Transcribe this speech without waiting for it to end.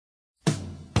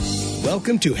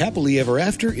Welcome to Happily Ever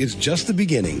After is just the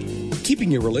beginning. Keeping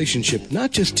your relationship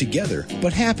not just together,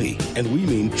 but happy, and we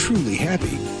mean truly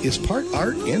happy, is part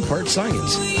art and part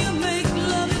science.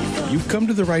 You've come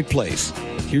to the right place.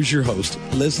 Here's your host,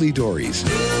 Leslie Dories.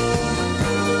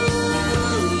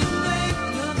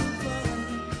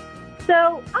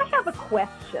 So I have a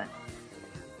question.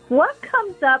 What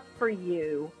comes up for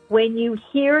you when you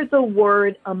hear the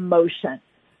word emotion?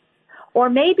 Or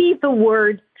maybe the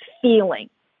word feeling?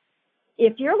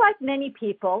 If you're like many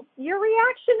people, your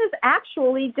reaction is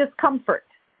actually discomfort.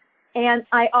 And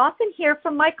I often hear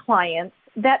from my clients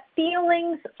that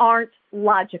feelings aren't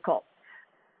logical,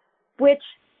 which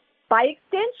by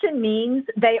extension means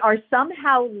they are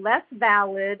somehow less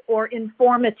valid or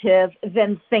informative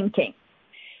than thinking.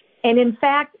 And in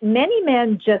fact, many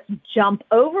men just jump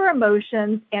over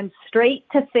emotions and straight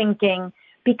to thinking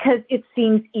because it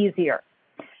seems easier.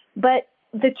 But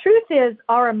the truth is,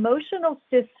 our emotional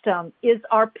system is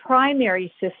our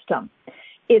primary system.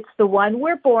 It's the one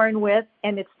we're born with,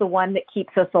 and it's the one that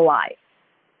keeps us alive.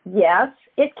 Yes,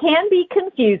 it can be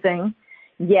confusing.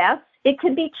 Yes, it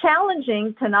can be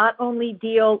challenging to not only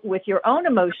deal with your own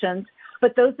emotions,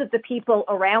 but those of the people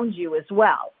around you as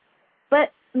well.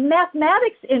 But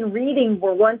mathematics and reading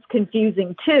were once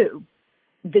confusing too.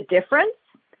 The difference?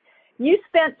 You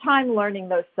spent time learning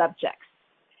those subjects.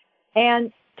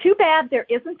 And too bad there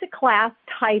isn't a class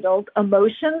titled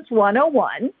Emotions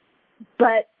 101,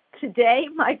 but today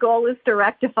my goal is to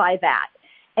rectify that.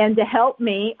 And to help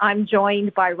me, I'm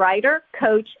joined by writer,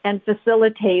 coach, and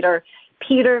facilitator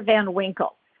Peter Van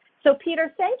Winkle. So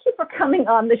Peter, thank you for coming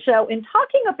on the show and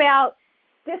talking about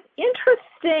this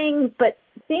interesting but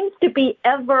seems to be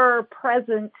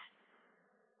ever-present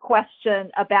question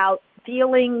about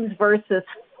feelings versus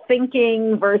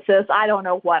thinking versus I don't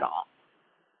know what all.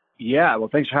 Yeah, well,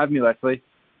 thanks for having me, Leslie.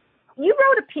 You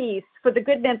wrote a piece for the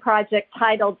Good Men Project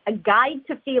titled A Guide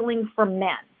to Feeling for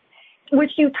Men,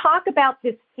 which you talk about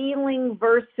this feeling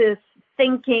versus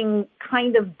thinking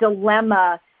kind of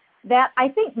dilemma that I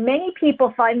think many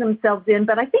people find themselves in,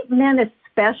 but I think men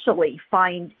especially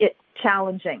find it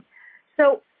challenging.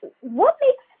 So what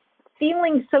makes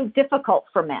feeling so difficult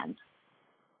for men?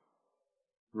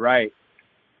 Right.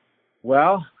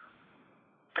 Well,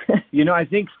 I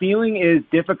think feeling is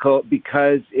difficult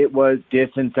because it was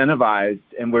disincentivized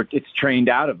and it's trained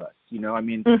out of us.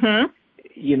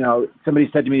 Somebody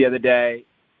said to me the other day,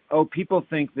 oh, people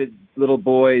think that little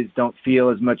boys don't feel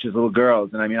as much as little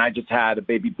girls. And I just had a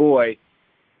baby boy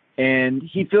and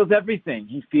he feels everything.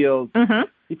 He feels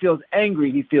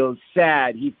angry. He feels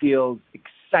sad. He feels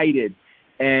excited.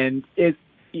 And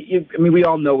we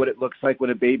all know what it looks like when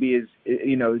a baby is,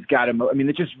 has got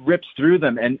it just rips through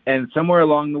them. And somewhere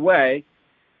along the way,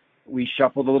 we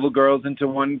shuffle the little girls into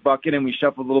one bucket and we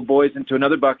shuffle the little boys into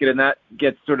another bucket, and that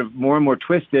gets sort of more and more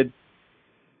twisted.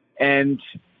 And,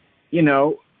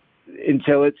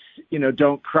 until it's,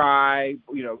 don't cry,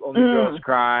 only girls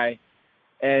cry.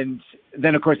 And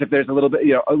then, of course, if there's a little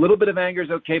bit of anger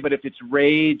is okay, but if it's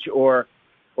rage or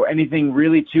anything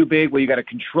really too big, well, you got to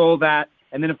control that.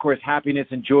 And then, of course, happiness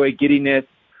and joy, giddiness,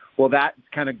 well, that's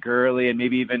kind of girly and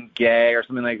maybe even gay or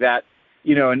something like that,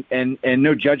 and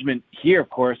no judgment here, of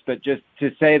course, but just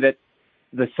to say that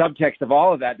the subtext of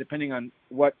all of that, depending on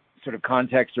what sort of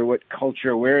context or what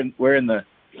culture, where in the,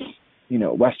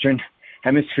 Western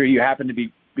hemisphere you happen to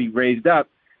be raised up,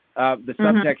 the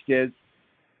subtext is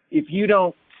if you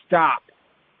don't stop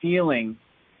feeling,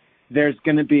 there's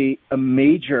going to be a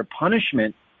major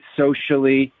punishment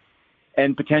socially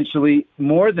and potentially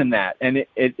more than that. And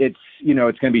it's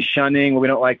going to be shunning. Well, we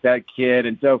don't like that kid.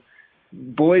 And so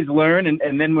boys learn.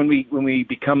 And then when we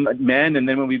become men and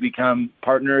then when we become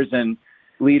partners and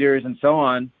leaders and so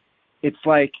on, it's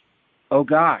like, oh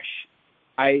gosh,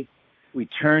 we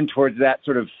turn towards that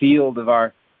sort of field of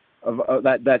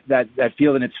that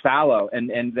field, and it's fallow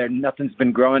and nothing's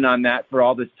been growing on that for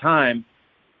all this time.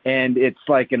 And it's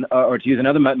like or to use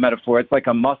another metaphor, it's like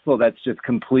a muscle that's just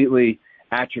completely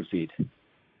atrophied.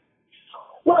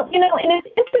 Well, and it's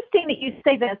interesting that you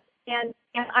say this, and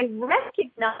I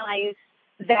recognize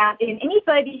that in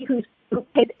anybody who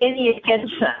pays any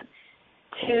attention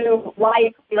to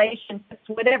life, relationships,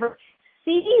 whatever,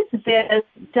 sees this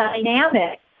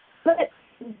dynamic. But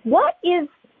what is,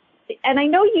 and I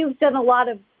know you've done a lot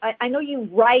of, I know you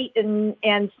write and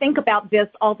think about this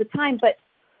all the time, but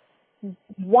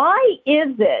why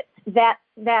is it that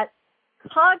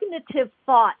cognitive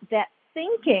thought, that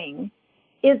thinking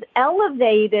is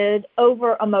elevated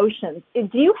over emotions? Do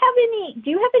you have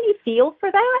any feel for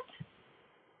that?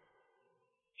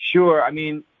 Sure.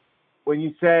 When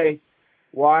you say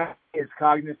why is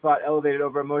cognitive thought elevated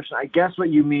over emotion, I guess what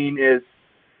you mean is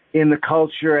in the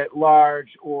culture at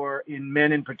large or in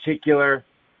men in particular.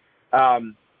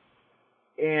 And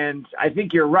I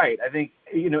think you're right. I think,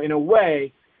 in a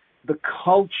way, the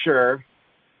culture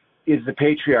is the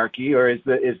patriarchy, or is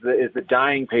the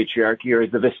dying patriarchy, or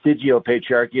is the vestigial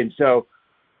patriarchy. And so,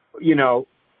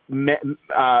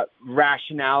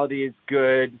 rationality is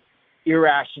good,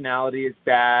 irrationality is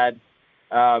bad.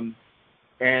 And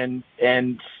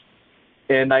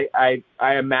I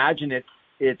imagine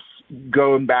it's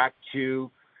going back to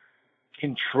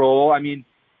control. I mean,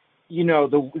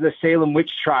 the Salem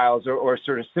witch trials or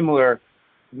sort of similar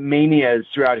manias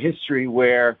throughout history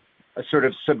where a sort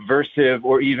of subversive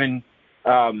or even,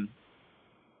 an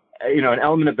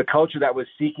element of the culture that was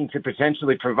seeking to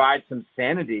potentially provide some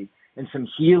sanity and some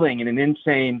healing and an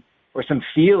insane or some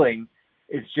feeling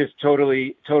is just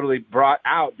totally brought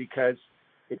out because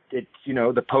it's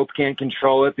the Pope can't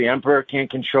control it, the Emperor can't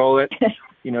control it,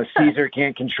 Caesar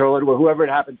can't control it, or whoever it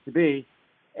happens to be.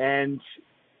 And,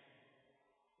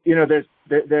 there's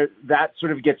that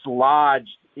sort of gets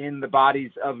lodged in the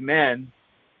bodies of men.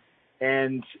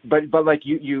 And, but like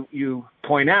you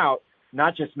point out,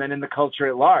 not just men in the culture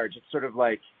at large. It's sort of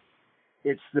like,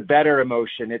 it's the better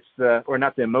emotion. It's the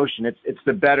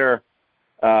better,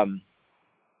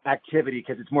 activity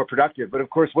because it's more productive. But of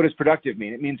course, what does productive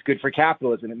mean? It means good for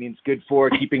capitalism. It means good for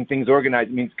keeping things organized.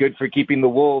 It means good for keeping the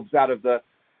wolves out of the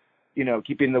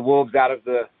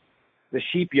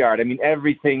sheep yard. I mean,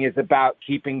 everything is about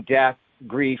keeping death,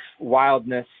 grief,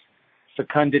 wildness,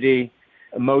 fecundity,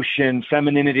 emotion,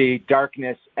 femininity,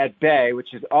 darkness at bay,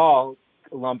 which is all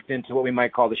lumped into what we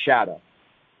might call the shadow.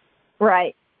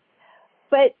 Right.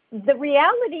 But the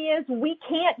reality is we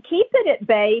can't keep it at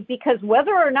bay because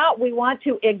whether or not we want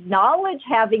to acknowledge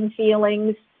having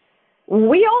feelings,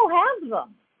 we all have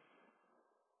them.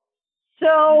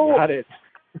 So, got it.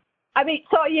 I mean,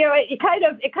 so it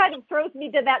kind of throws me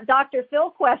to that Dr. Phil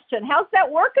question. How's that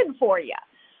working for you?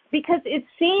 Because it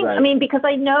seems, right. I mean, because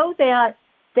I know that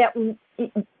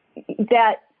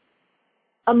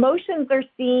emotions are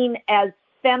seen as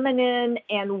feminine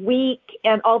and weak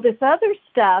and all this other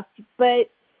stuff, but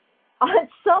on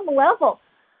some level,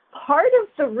 part of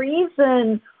the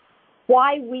reason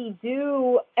why we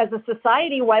do, as a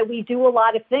society, why we do a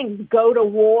lot of things, go to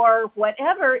war,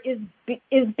 whatever, is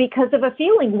because of a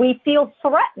feeling. We feel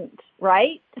threatened,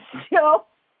 right? So,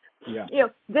 yeah.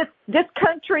 This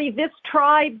country, this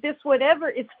tribe, this whatever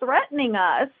is threatening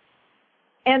us,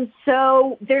 and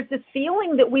so there's this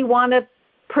feeling that we want to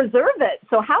preserve it.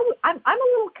 So I'm a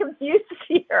little confused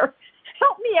here.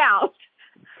 Help me out.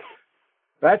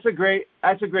 That's a great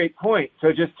point.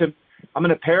 So I'm going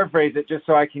to paraphrase it just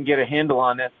so I can get a handle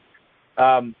on it.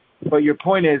 But your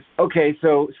point is, okay,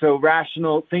 so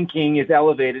rational thinking is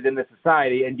elevated in the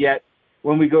society, and yet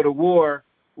when we go to war,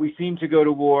 we seem to go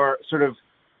to war sort of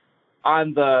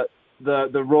on the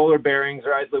roller bearings,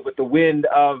 or with the wind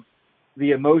of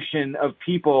the emotion of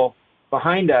people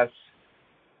behind us.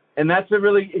 And that's a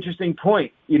really interesting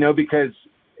point, because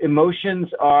emotions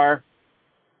are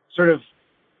sort of,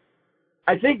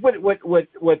 I think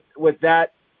what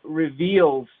that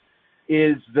reveals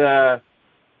is the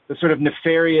sort of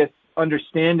nefarious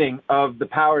understanding of the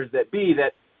powers that be,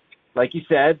 that, like you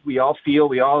said, we all feel,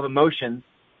 we all have emotions,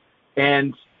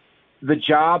 and the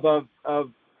job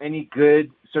of any good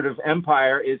sort of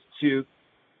empire is to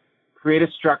create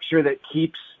a structure that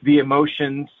keeps the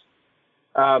emotions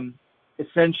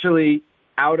essentially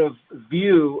out of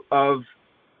view of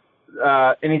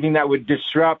anything that would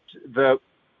disrupt the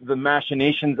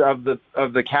machinations of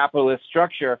the capitalist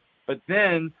structure. But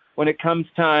then when it comes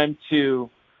time to,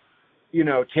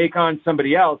 take on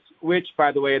somebody else, which,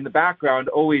 by the way, in the background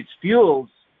always fuels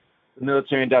the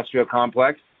military-industrial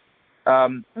complex,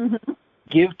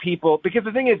 give people, because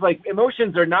the thing is, like,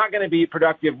 emotions are not going to be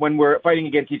productive when we're fighting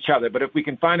against each other. But if we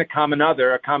can find a common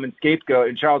scapegoat,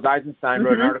 and Charles Eisenstein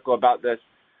wrote an article about this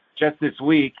just this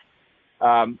week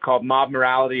called Mob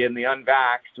Morality and the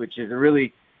Unvaxxed, which is a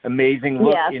really amazing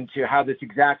look into how this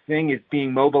exact thing is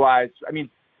being mobilized. I mean,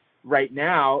 right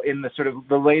now, in the sort of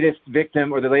the latest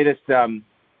victim or the latest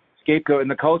scapegoat in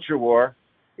the culture war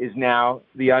is now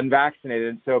the unvaccinated.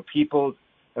 And so people's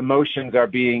emotions are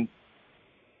being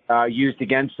used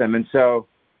against them. And so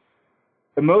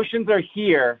emotions are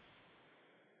here.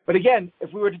 But again,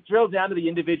 if we were to drill down to the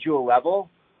individual level,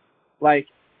 like,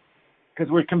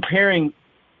 because we're comparing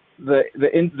the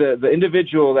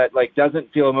individual that, like,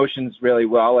 doesn't feel emotions really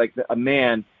well, like a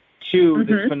man, to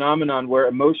this phenomenon where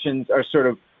emotions are sort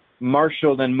of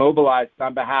marshaled and mobilized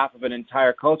on behalf of an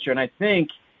entire culture. And I think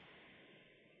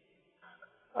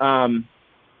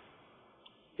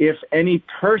if any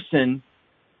person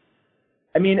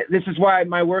I mean, this is why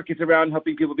my work is around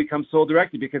helping people become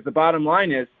soul-directed, because the bottom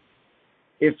line is,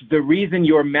 if the reason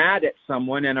you're mad at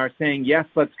someone and are saying, yes,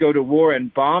 let's go to war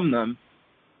and bomb them,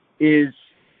 is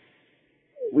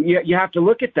you have to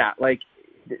look at that. Like,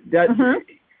 that,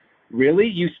 really?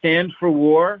 You stand for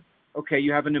war? Okay,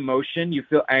 you have an emotion. You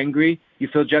feel angry. You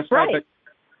feel justified. Right. But,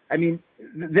 I mean,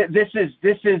 this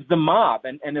is the mob.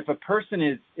 And if a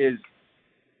person is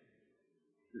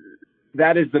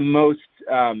that is the most,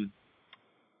 I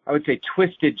would say,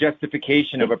 twisted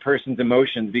justification of a person's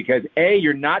emotions, because A,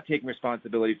 you're not taking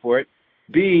responsibility for it.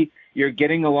 B, you're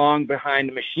getting along behind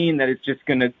a machine that is just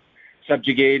going to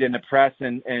subjugate and oppress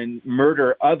and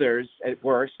murder others at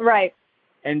worst. Right.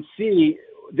 And C,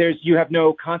 you have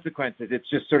no consequences. It's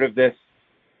just sort of this,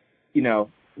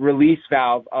 release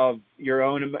valve of your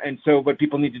own. And so what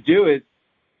people need to do is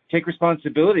take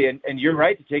responsibility. And you're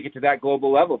right to take it to that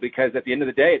global level, because at the end of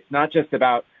the day, it's not just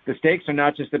about, the stakes are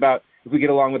not just about if we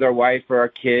get along with our wife or our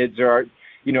kids or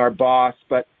our boss,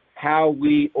 but how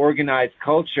we organize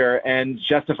culture and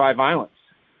justify violence.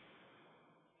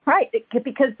 Right,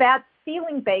 because that's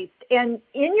feeling-based. And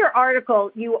in your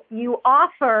article, you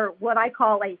offer what I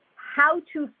call a how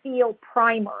to feel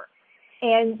primer.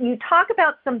 And you talk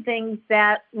about some things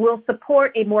that will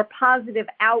support a more positive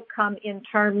outcome in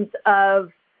terms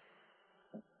of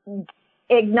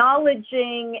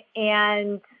acknowledging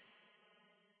and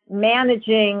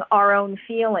managing our own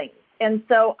feelings. And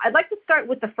so I'd like to start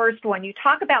with the first one. You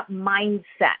talk about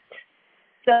mindset.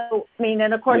 So, I mean,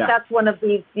 and of course, that's one of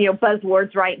these,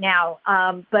 buzzwords right now.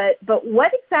 But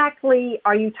what exactly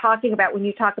are you talking about when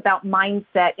you talk about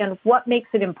mindset, and what makes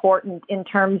it important in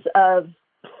terms of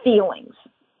feelings?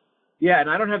 Yeah, and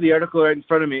I don't have the article right in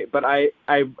front of me, but I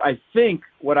think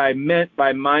what I meant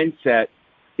by mindset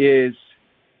is,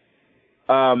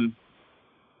 and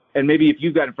maybe if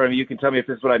you've got it in front of me, you can tell me if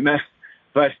this is what I meant,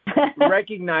 but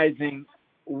recognizing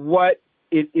what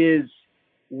it is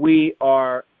we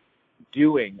are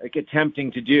doing, like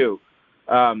attempting to do.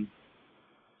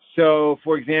 So,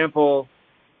 for example,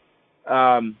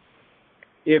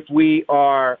 if we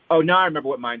are, now I remember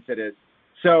what mindset is.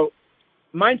 So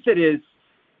mindset is,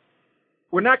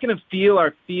 we're not going to feel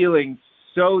our feelings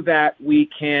so that we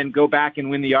can go back and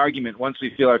win the argument once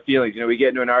we feel our feelings. We get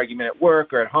into an argument at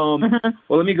work or at home.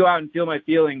 Well, let me go out and feel my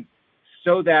feelings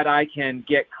so that I can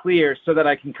get clear, so that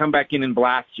I can come back in and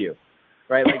blast you,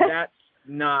 right? Like, that's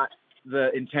not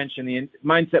the intention. The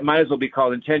mindset might as well be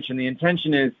called intention. The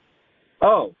intention is,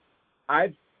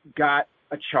 I've got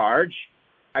a charge.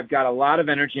 I've got a lot of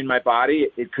energy in my body.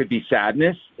 It could be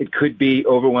sadness. It could be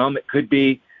overwhelm. It could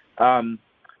be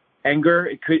anger.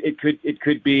 It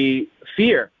could be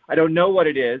fear. I don't know what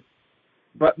it is,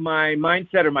 but my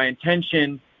mindset or my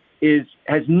intention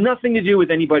has nothing to do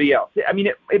with anybody else. I mean,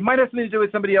 it might have something to do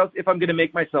with somebody else if I'm going to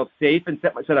make myself safe and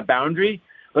set a boundary.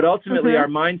 But ultimately, our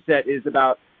mindset is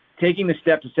about taking the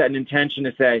step to set an intention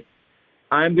to say,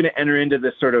 I'm going to enter into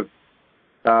this sort of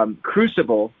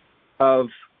crucible of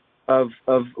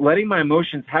letting my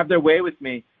emotions have their way with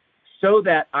me, so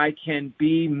that I can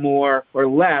be more or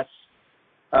less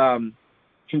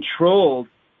controlled,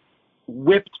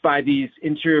 whipped by these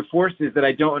interior forces that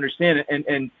I don't understand.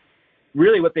 And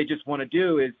really what they just want to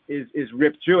do is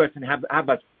rip through us and have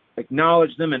us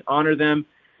acknowledge them and honor them,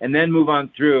 and then move on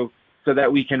through, so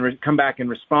that we can come back and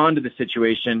respond to the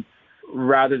situation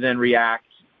rather than react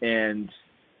and,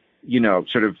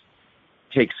 sort of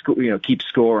keep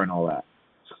score and all that.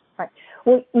 Right.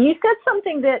 Well, you said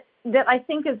something that I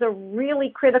think is a really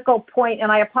critical point,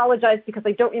 and I apologize because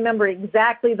I don't remember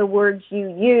exactly the words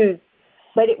you used,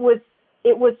 but it was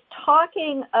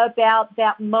talking about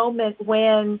that moment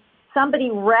when somebody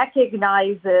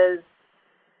recognizes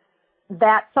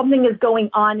that something is going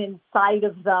on inside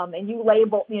of them, and you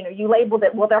label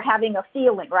that, well, they're having a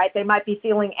feeling, right? They might be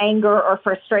feeling anger or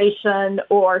frustration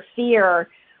or fear.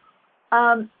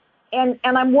 And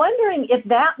I'm wondering if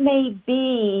that may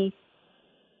be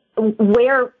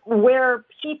where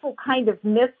people kind of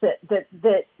miss it, that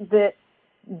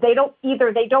they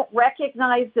don't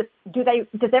recognize that.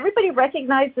 Does everybody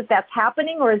recognize that that's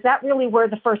happening, or is that really where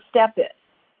the first step is?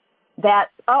 That,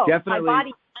 Definitely. My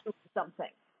body does something.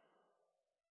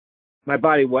 My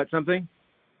body, what something?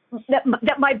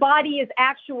 That my body is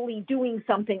actually doing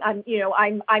something. I'm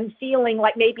feeling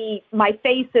like maybe my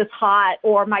face is hot,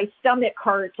 or my stomach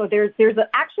hurts, or there's an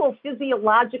actual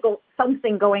physiological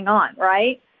something going on,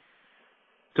 right?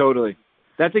 Totally.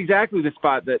 That's exactly the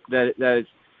spot that is.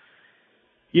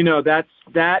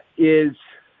 That is.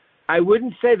 I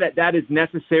wouldn't say that is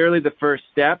necessarily the first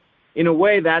step. In a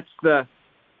way, that's the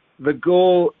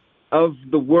goal of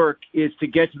the work, is to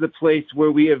get to the place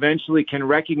where we eventually can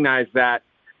recognize that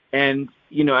and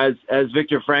as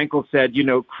Viktor Frankl said,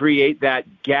 create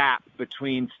that gap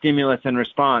between stimulus and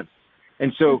response.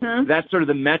 And so that's sort of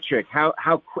the metric.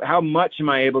 How much am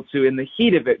I able to, in the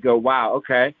heat of it, go, wow,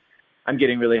 okay, I'm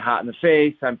getting really hot in the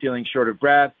face. I'm feeling short of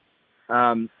breath.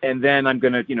 And then I'm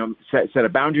going to, set a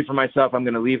boundary for myself. I'm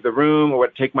going to leave the room or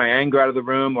take my anger out of the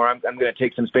room, or I'm going to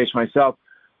take some space for myself.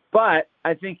 But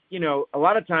I think, a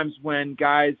lot of times when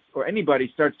guys or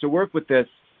anybody starts to work with this,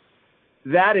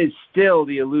 that is still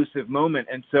the elusive moment.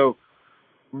 And so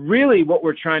really what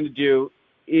we're trying to do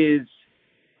is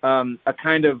a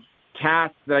kind of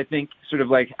task that I think sort of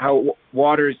like how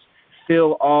waters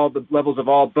fill all the levels of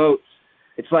all boats.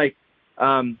 It's like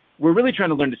we're really trying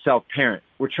to learn to self-parent.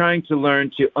 We're trying to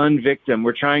learn to unvictim.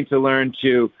 We're trying to learn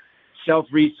to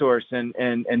self-resource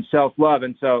and self-love.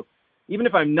 And so even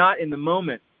if I'm not in the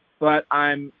moment, but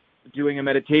I'm doing a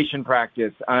meditation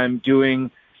practice, I'm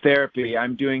doing therapy,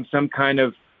 I'm doing some kind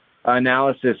of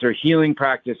analysis or healing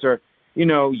practice or,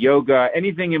 yoga,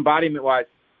 anything embodiment-wise,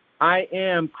 I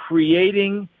am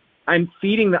I'm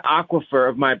feeding the aquifer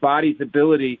of my body's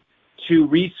ability to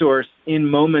resource in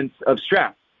moments of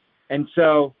stress. And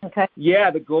so,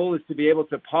 the goal is to be able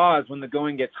to pause when the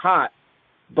going gets hot,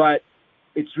 but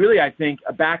it's really, I think,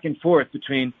 a back and forth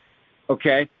between,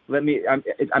 okay,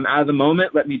 I'm out of the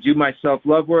moment. Let me do my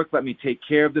self-love work. Let me take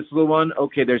care of this little one.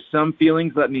 Okay, there's some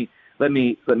feelings. Let me,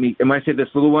 and when I say this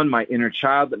little one, my inner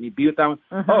child, let me be with that one.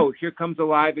 Oh, here comes a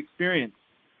live experience.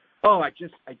 Oh, I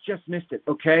just missed it.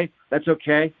 Okay, that's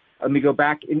okay. Let me go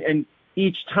back and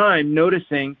each time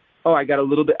noticing, oh, I got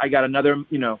another,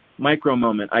 micro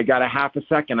moment. I got a half a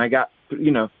second. I got,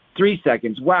 3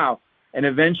 seconds. Wow. And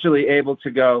eventually able to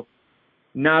go,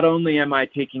 not only am I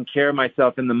taking care of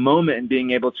myself in the moment and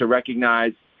being able to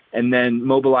recognize and then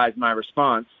mobilize my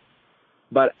response,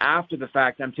 but after the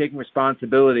fact, I'm taking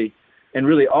responsibility, and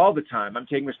really all the time, I'm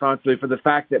taking responsibility for the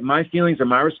fact that my feelings are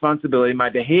my responsibility, my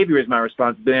behavior is my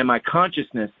responsibility, and my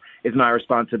consciousness is my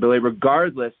responsibility,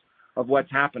 regardless of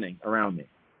what's happening around me.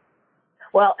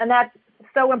 Well, and that's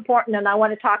so important, and I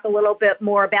want to talk a little bit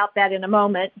more about that in a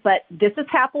moment, but This is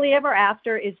Happily Ever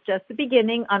After is just the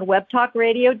beginning on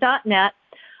webtalkradio.net.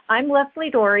 I'm Leslie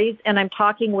Dories, and I'm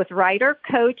talking with writer,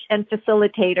 coach, and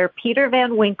facilitator Peter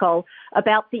Van Winkle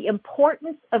about the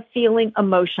importance of feeling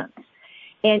emotions.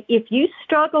 And if you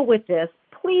struggle with this,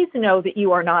 please know that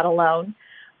you are not alone.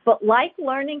 But like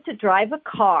learning to drive a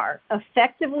car,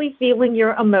 effectively feeling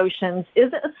your emotions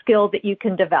is a skill that you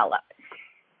can develop.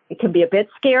 It can be a bit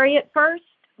scary at first,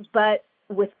 but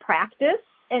with practice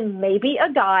and maybe a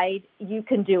guide, you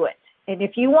can do it. And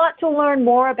if you want to learn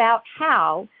more about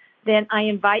how, then I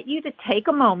invite you to take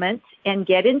a moment and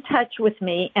get in touch with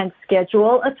me and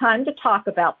schedule a time to talk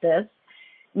about this.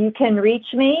 You can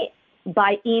reach me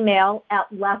by email at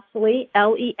Leslie,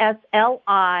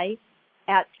 Lesli,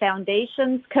 at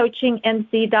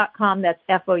foundationscoachingnc.com. That's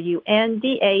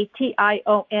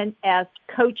FOUNDATIONS,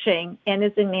 coaching, N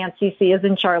as in Nancy, C as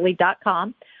in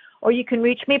Charlie.com. Or you can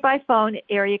reach me by phone at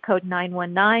area code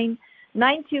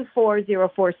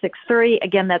 919-924-0463.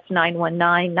 Again, that's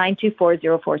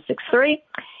 919-924-0463.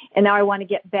 And now I want to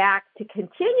get back to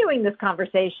continuing this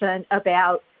conversation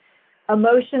about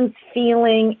emotions,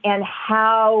 feeling, and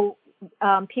how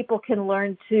people can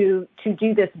learn to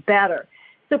do this better.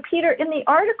 So, Peter, in the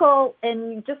article,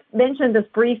 and you just mentioned this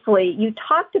briefly, you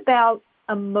talked about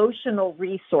emotional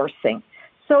resourcing.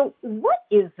 So what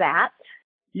is that?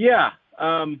 Yeah.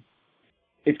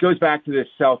 It goes back to this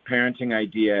self-parenting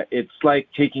idea. It's like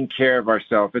taking care of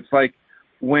ourselves. It's like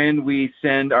when we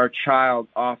send our child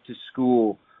off to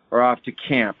school or off to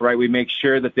camp, right? We make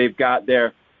sure that they've got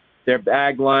their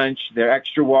bag lunch, their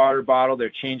extra water bottle, their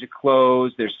change of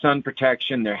clothes, their sun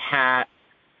protection, their hat,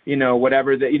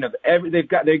 whatever they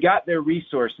got their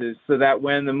resources so that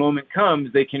when the moment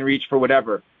comes, they can reach for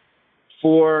whatever.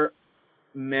 For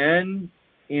men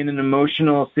in an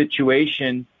emotional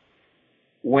situation,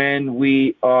 when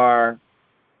we are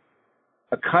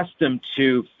accustomed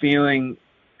to feeling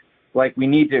like we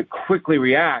need to quickly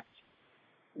react,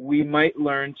 we might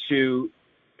learn to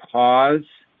pause,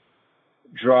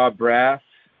 draw breath,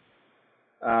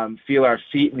 feel our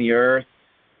feet in the earth,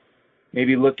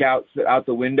 maybe look out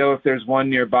the window if there's one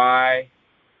nearby,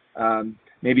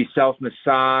 maybe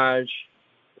self-massage.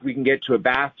 We can get to a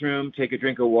bathroom, take a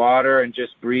drink of water, and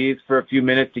just breathe for a few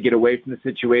minutes to get away from the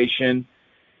situation.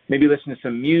 Maybe listen to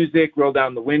some music, roll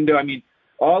down the window. I mean,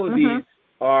 all of these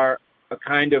are a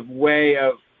kind of way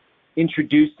of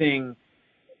introducing,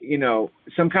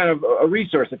 some kind of a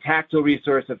resource, a tactile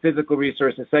resource, a physical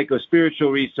resource, a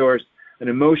psycho-spiritual resource, an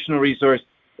emotional resource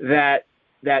that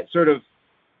sort of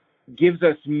gives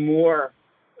us more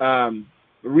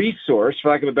resource, for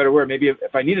lack of a better word, maybe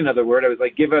if I need another word, I was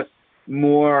like, give us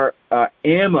more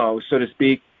ammo, so to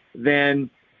speak, than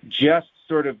just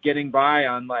sort of getting by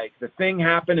on like the thing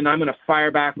happened and I'm going to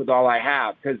fire back with all I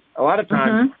have. Because a lot of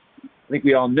times, I think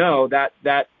we all know that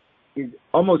is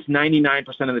almost 99%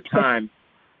 of the time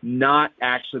not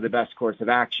actually the best course of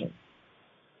action.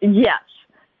 Yes,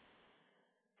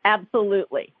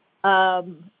 absolutely.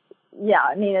 Yeah,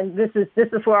 I mean, and this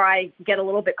is where I get a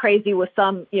little bit crazy with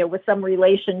some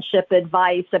relationship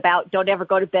advice about don't ever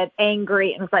go to bed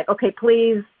angry. And it's like, okay,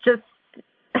 please just,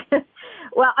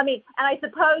 well, I mean, and I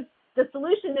suppose the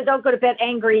solution to don't go to bed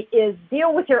angry is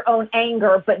deal with your own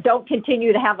anger, but don't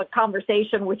continue to have a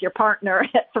conversation with your partner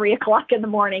at 3:00 in the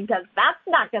morning, because that's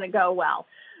not going to go well.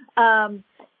 I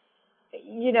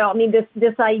mean,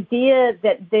 this idea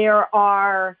that there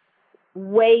are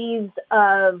ways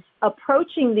of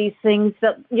approaching these things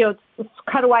that,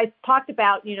 kind of why I talked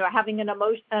about, having an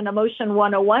emotion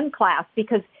 101 class,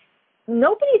 because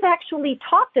nobody's actually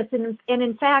taught this. And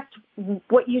in fact,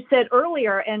 what you said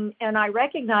earlier, and I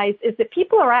recognize, is that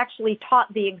people are actually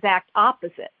taught the exact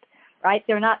opposite, right?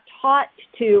 They're not taught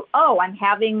to, I'm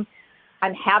having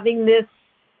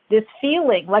this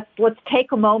feeling. Let's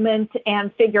take a moment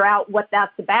and figure out what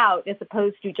that's about, as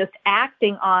opposed to just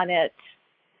acting on it,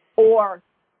 or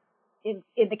in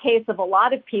the case of a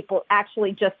lot of people,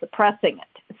 actually just suppressing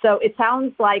it. So it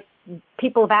sounds like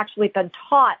people have actually been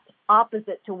taught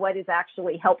opposite to what is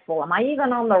actually helpful. Am I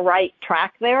even on the right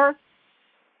track there?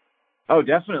 Oh,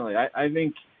 definitely. I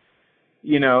think,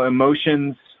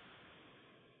 emotions,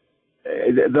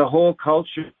 the whole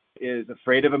culture is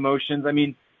afraid of emotions. I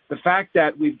mean, the fact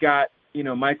that we've got,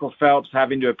 Michael Phelps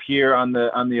having to appear on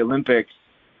the Olympics,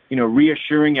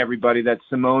 reassuring everybody that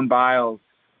Simone Biles,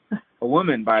 a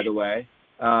woman, by the way,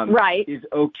 right, is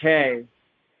okay,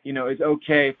 is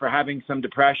okay for having some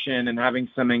depression and having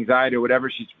some anxiety or whatever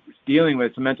she's dealing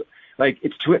with. Some mental, like,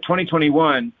 it's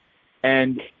 2021,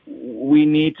 and we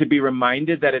need to be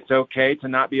reminded that it's okay to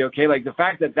not be okay. Like, the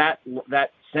fact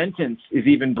that sentence is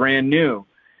even brand new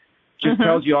just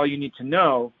tells you all you need to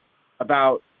know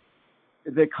about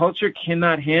the culture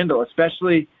cannot handle,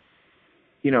 especially,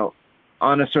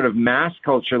 on a sort of mass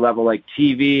culture level, like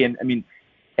TV. And I mean,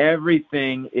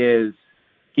 everything is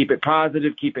keep it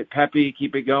positive, keep it peppy,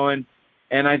 keep it going.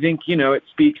 And I think, it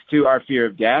speaks to our fear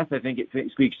of death. I think it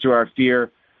speaks to our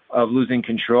fear of losing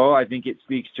control. I think it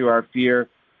speaks to our fear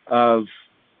of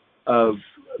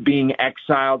being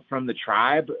exiled from the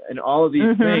tribe. And all of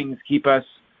these things keep us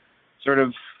sort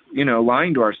of,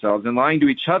 lying to ourselves and lying to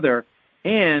each other,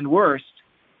 and worst,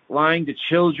 lying to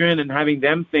children and having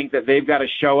them think that they've got to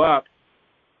show up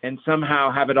and somehow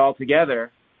have it all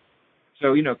together.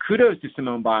 So, kudos to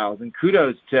Simone Biles, and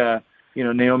kudos to,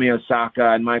 Naomi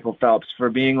Osaka and Michael Phelps for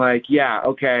being like, yeah,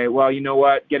 okay, well, you know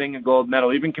what? Getting a gold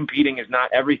medal, even competing, is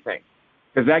not everything.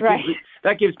 Because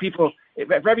that gives people,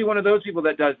 for every one of those people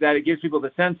that does that, it gives people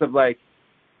the sense of like,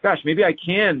 gosh, maybe I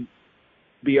can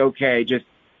be okay just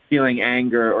feeling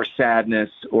anger or sadness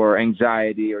or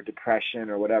anxiety or depression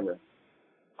or whatever.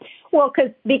 Well,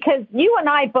 because you and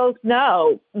I both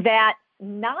know that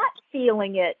not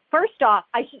feeling it, first off,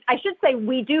 I should say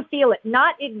we do feel it,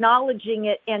 not acknowledging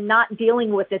it and not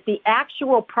dealing with it. The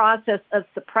actual process of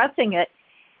suppressing it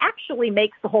actually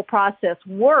makes the whole process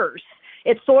worse.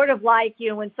 It's sort of like,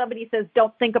 when somebody says,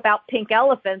 don't think about pink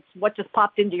elephants, what just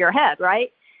popped into your head,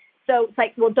 right? So it's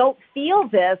like, well, don't feel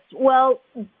this. Well,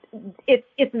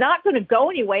 it's not going to go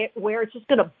anywhere, where it's just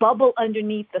going to bubble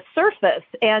underneath the surface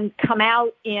and come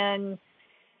out in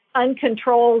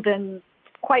uncontrolled and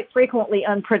quite frequently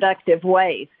unproductive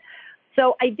ways.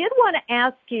 So I did want to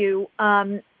ask you,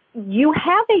 you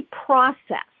have a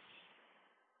process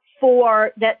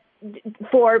that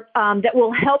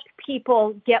will help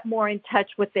people get more in touch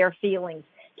with their feelings.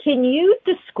 Can you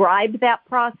describe that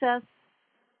process?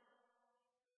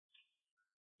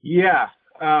 Yeah.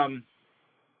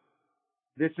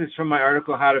 This is from my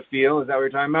article, How to Feel. Is that what you're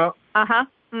talking about? Uh-huh.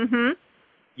 Mm-hmm.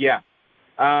 Yeah.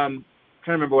 I'm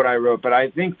trying to remember what I wrote, but I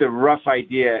think the rough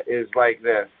idea is like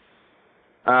this.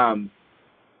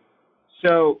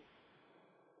 So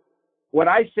what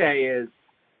I say is,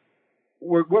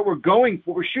 what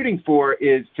we're shooting for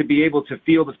is to be able to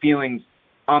feel the feelings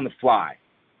on the fly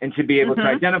and to be able to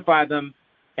identify them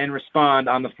and respond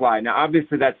on the fly. Now,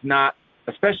 obviously that's not,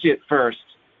 especially at first,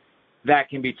 that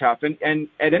can be tough. And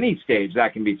at any stage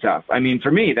that can be tough. I mean,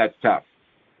 for me, that's tough.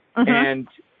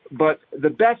 But the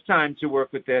best time to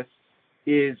work with this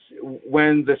is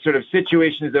when the sort of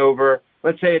situation is over.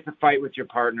 Let's say it's a fight with your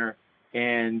partner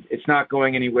and it's not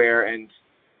going anywhere, and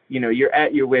you're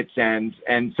at your wit's end,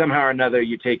 and somehow or another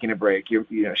you're taking a break. He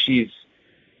or she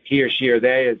or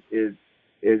they is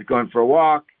is going for a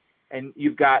walk, and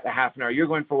you've got a half an hour, you're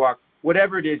going for a walk,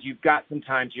 whatever it is, you've got some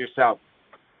time to yourself.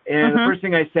 And the first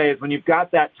thing I say is when you've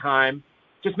got that time,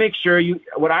 just make sure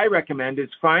what I recommend is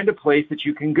find a place that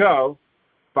you can go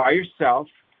by yourself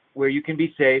where you can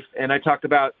be safe. And I talked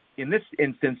about, in this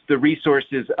instance, the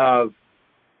resources of,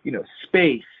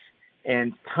 space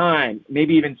and time,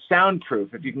 maybe even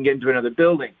soundproof. If you can get into another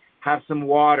building, have some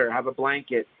water, have a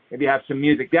blanket, maybe have some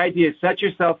music. The idea is set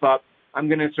yourself up. I'm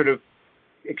going to sort of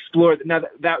explore. Now,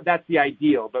 that's the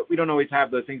ideal, but we don't always have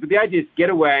those things. But the idea is get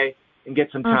away and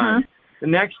get some time. The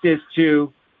next is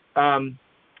to, I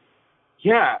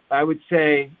would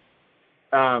say,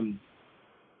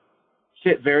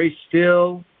 sit very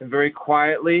still and very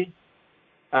quietly.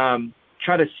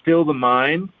 Try to still the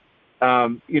mind.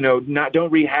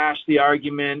 Don't rehash the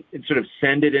argument and sort of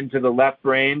send it into the left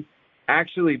brain.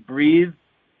 Actually breathe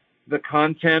the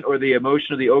content or the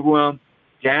emotion or the overwhelm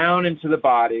down into the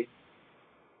body,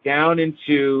 down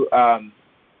into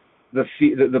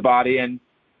the body, and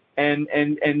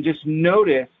just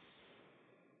notice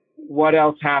what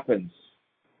else happens.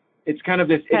 It's kind of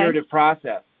this iterative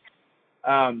process.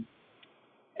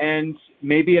 And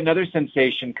maybe another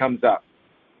sensation comes up.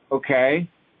 Okay.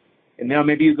 And now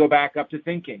maybe you go back up to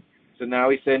thinking. So now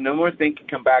we say, no more thinking,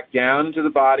 come back down into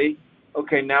the body.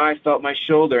 Okay, now I felt my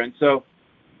shoulder. And so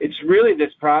it's really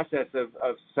this process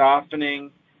of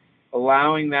softening,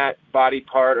 allowing that body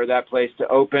part or that place to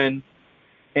open,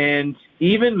 and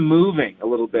even moving a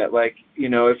little bit. Like,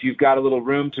 if you've got a little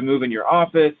room to move in your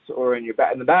office or in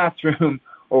the bathroom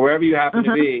or wherever you happen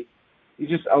to be, you're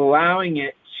just allowing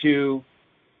it to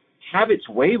have its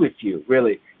way with you,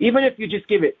 really. Even if you just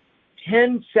give it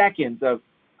 10 seconds of,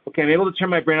 okay, I'm able to turn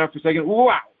my brain off for a second.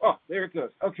 Wow. Oh, there it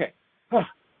goes. Okay. Oh,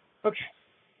 okay.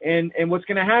 And what's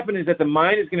going to happen is that the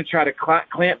mind is going to try to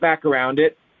clamp back around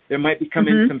it. There might become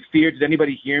in some fear. Did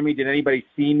anybody hear me? Did anybody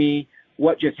see me?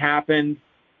 What just happened?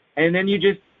 And then you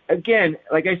just, again,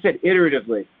 like I said,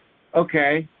 iteratively,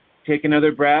 okay, take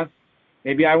another breath.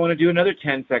 Maybe I want to do another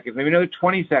 10 seconds, maybe another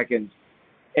 20 seconds.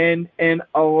 And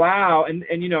allow, and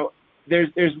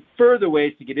there's further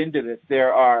ways to get into this.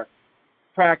 There are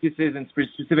practices and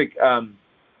specific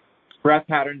breath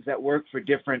patterns that work for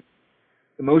different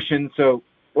emotions. So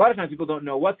a lot of times people don't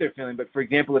know what they're feeling, but for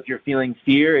example, if you're feeling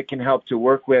fear, it can help to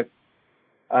work with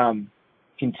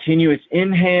continuous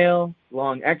inhale,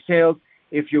 long exhales.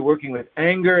 If you're working with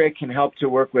anger, it can help to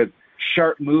work with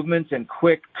sharp movements and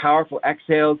quick, powerful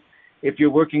exhales. If you're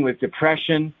working with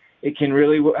depression, it can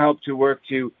really help to work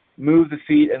to move the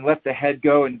feet and let the head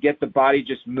go and get the body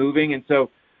just moving. And so,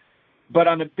 but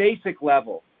on a basic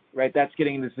level, right, that's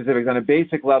getting into specifics. On a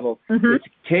basic level, it's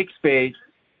take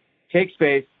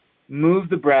space, move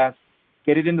the breath,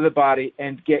 get it into the body,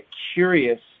 and get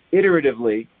curious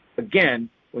iteratively. Again,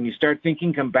 when you start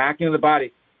thinking, come back into the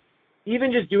body.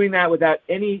 Even just doing that without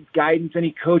any guidance,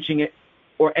 any coaching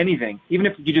or anything, even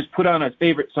if you just put on a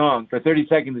favorite song for 30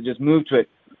 seconds and just move to it,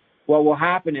 what will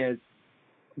happen is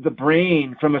the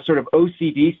brain, from a sort of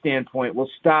OCD standpoint, will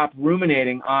stop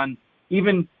ruminating on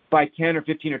even by 10 or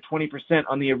 15 or 20%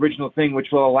 on the original thing,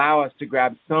 which will allow us to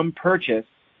grab some purchase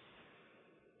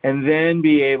and then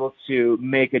be able to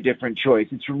make a different choice.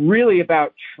 It's really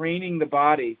about training the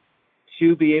body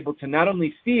to be able to not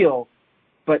only feel,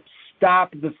 but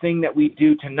stop the thing that we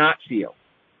do to not feel,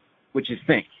 which is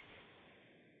think.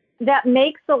 That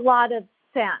makes a lot of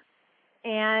sense.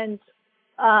 And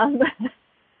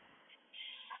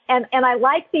and I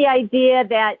like the idea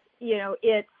that,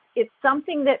 it's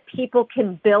something that people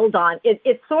can build on.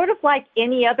 It's sort of like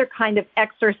any other kind of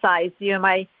exercise. If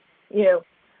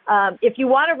you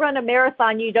want to run a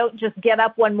marathon, you don't just get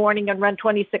up one morning and run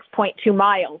 26.2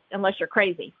 miles, unless you're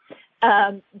crazy.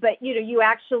 But you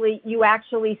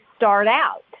actually start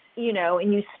out,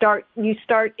 and you start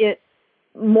it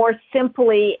more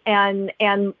simply and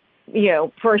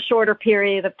for a shorter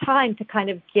period of time to kind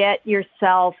of get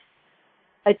yourself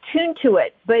attuned to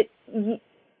it. But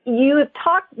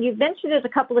you've mentioned it a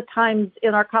couple of times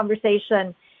in our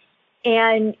conversation,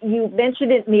 and you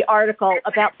mentioned it in the article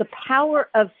about the power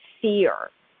of fear.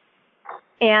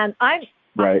 And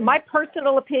my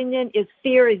personal opinion is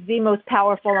fear is the most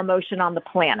powerful emotion on the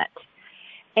planet.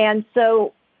 And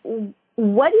so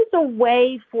what is a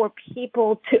way for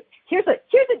people to, here's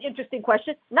an interesting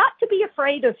question, not to be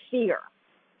afraid of fear.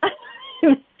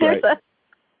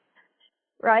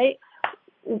 Right?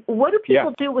 What do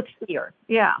people do with fear?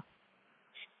 Yeah.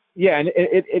 Yeah, and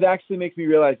it actually makes me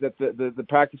realize that the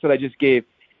practice that I just gave,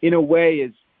 in a way,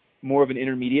 is more of an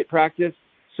intermediate practice.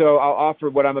 So I'll offer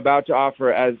what I'm about to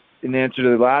offer as an answer to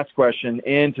the last question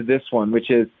and to this one, which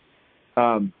is,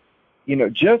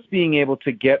 just being able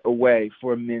to get away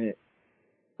for a minute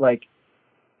like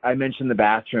I mentioned the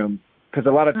bathroom, because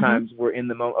a lot of times we're in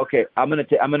the moment. Okay, I'm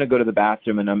gonna go to the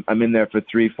bathroom, and I'm in there for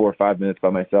 3, 4, 5 minutes by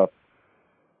myself,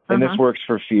 and this works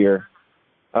for fear.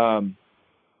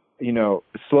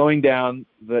 Slowing down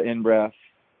the in breath,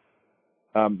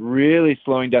 really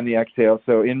slowing down the exhale.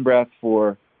 So in breath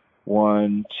for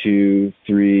 1, 2,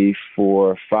 3,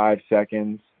 4, 5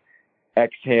 seconds.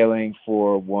 Exhaling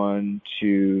for 1,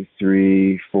 2,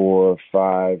 3, 4,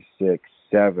 5, 6,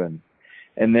 7.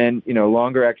 And then,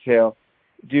 longer exhale.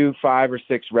 Do 5 or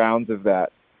 6 rounds of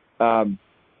that.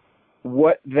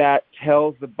 What that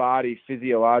tells the body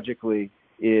physiologically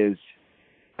is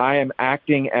I am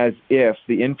acting as if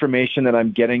the information that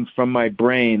I'm getting from my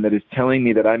brain that is telling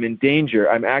me that I'm in danger,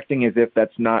 I'm acting as if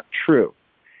that's not true.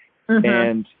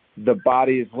 And the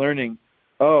body is learning,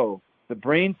 oh, the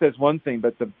brain says one thing,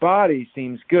 but the body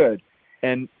seems good.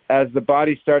 And as the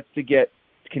body starts to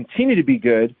continue to be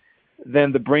good,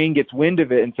 then the brain gets wind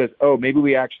of it and says, oh, maybe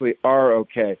we actually are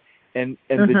okay. And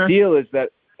the deal is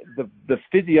that the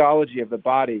physiology of the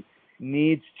body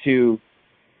needs to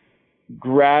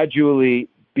gradually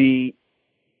be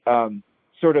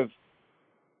sort of,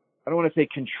 I don't want to say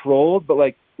controlled, but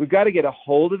like we've got to get a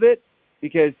hold of it,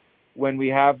 because when we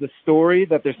have the story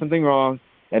that there's something wrong,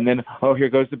 and then, oh, here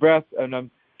goes the breath, and I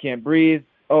can't breathe.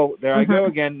 Oh, there I go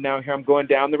again. Now here I'm going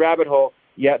down the rabbit hole.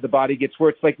 Yeah, the body gets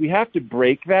worse. Like we have to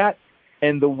break that,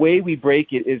 and the way we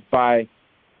break it is by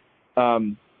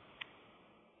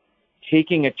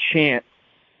taking a chance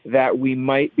that we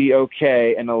might be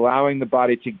okay and allowing the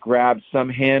body to grab some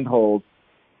handhold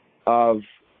of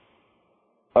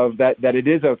that it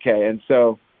is okay. And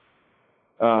so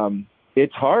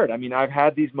it's hard. I mean, I've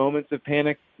had these moments of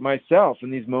panic myself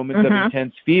and these moments of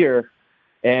intense fear.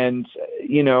 And,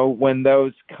 when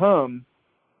those come,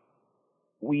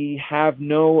 we have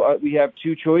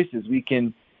two choices. We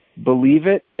can believe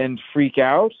it and freak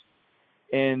out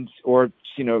or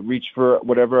reach for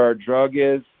whatever our drug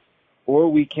is,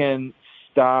 or we can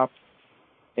stop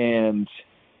and,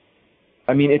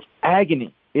 it's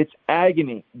agony. It's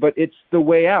agony, but it's the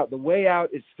way out. The way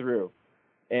out is through.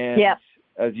 And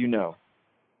as you know.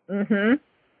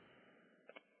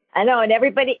 I know, and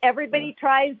everybody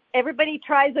tries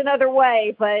another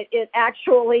way, but it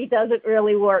actually doesn't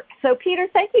really work. So, Peter,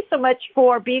 thank you so much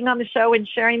for being on the show and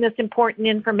sharing this important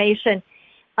information.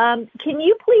 Can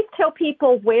you please tell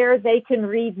people where they can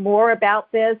read more about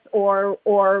this or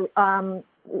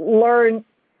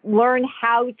learn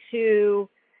how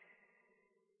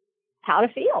to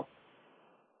feel?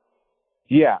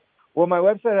 Yeah. Well, my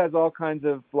website has all kinds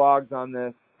of blogs on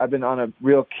this. I've been on a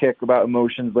real kick about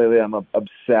emotions lately. I'm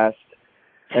obsessed.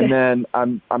 And then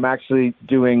I'm actually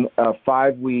doing a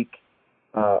 5-week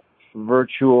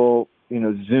virtual,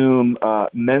 Zoom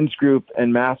men's group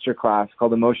and masterclass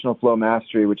called Emotional Flow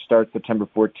Mastery, which starts September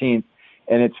 14th.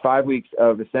 And it's 5 weeks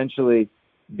of essentially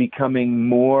becoming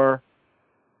more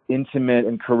intimate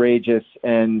and courageous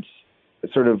and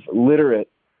sort of literate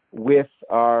with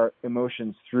our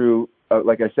emotions through,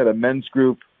 like I said, a men's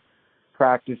group,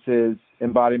 practices,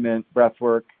 embodiment, breath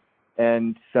work,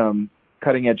 and some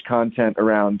cutting edge content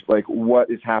around like what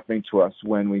is happening to us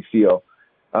when we feel.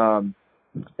 Beyond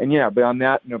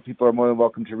that, people are more than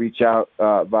welcome to reach out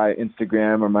via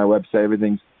Instagram or my website.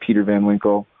 Everything's Peter Van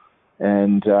Winkle.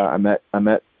 And I'm at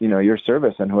your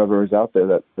service and whoever is out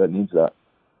there that needs that.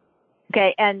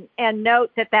 Okay, and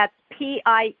note that's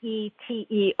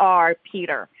P-I-E-T-E-R,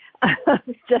 Peter,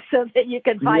 just so that you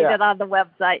can find it on the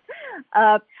website.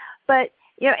 But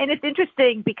and it's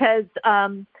interesting because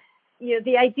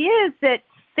the idea is that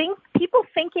people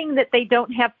thinking that they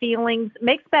don't have feelings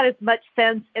makes about as much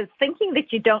sense as thinking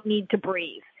that you don't need to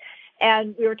breathe.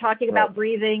 And we were talking about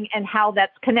breathing and how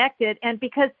that's connected. And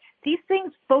because these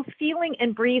things, both feeling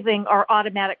and breathing, are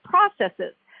automatic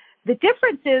processes. The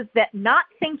difference is that not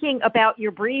thinking about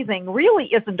your breathing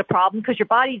really isn't a problem because your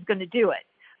body's going to do it.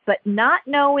 But not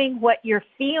knowing what you're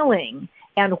feeling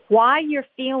and why you're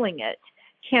feeling it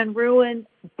can ruin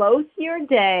both your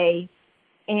day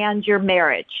and your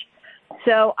marriage.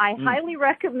 So I highly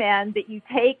recommend that you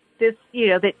take this,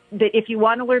 that if you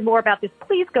want to learn more about this,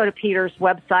 please go to Peter's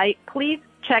website. Please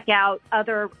check out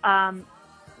other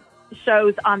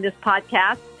shows on this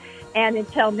podcast. And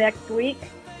until next week,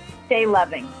 stay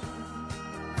loving.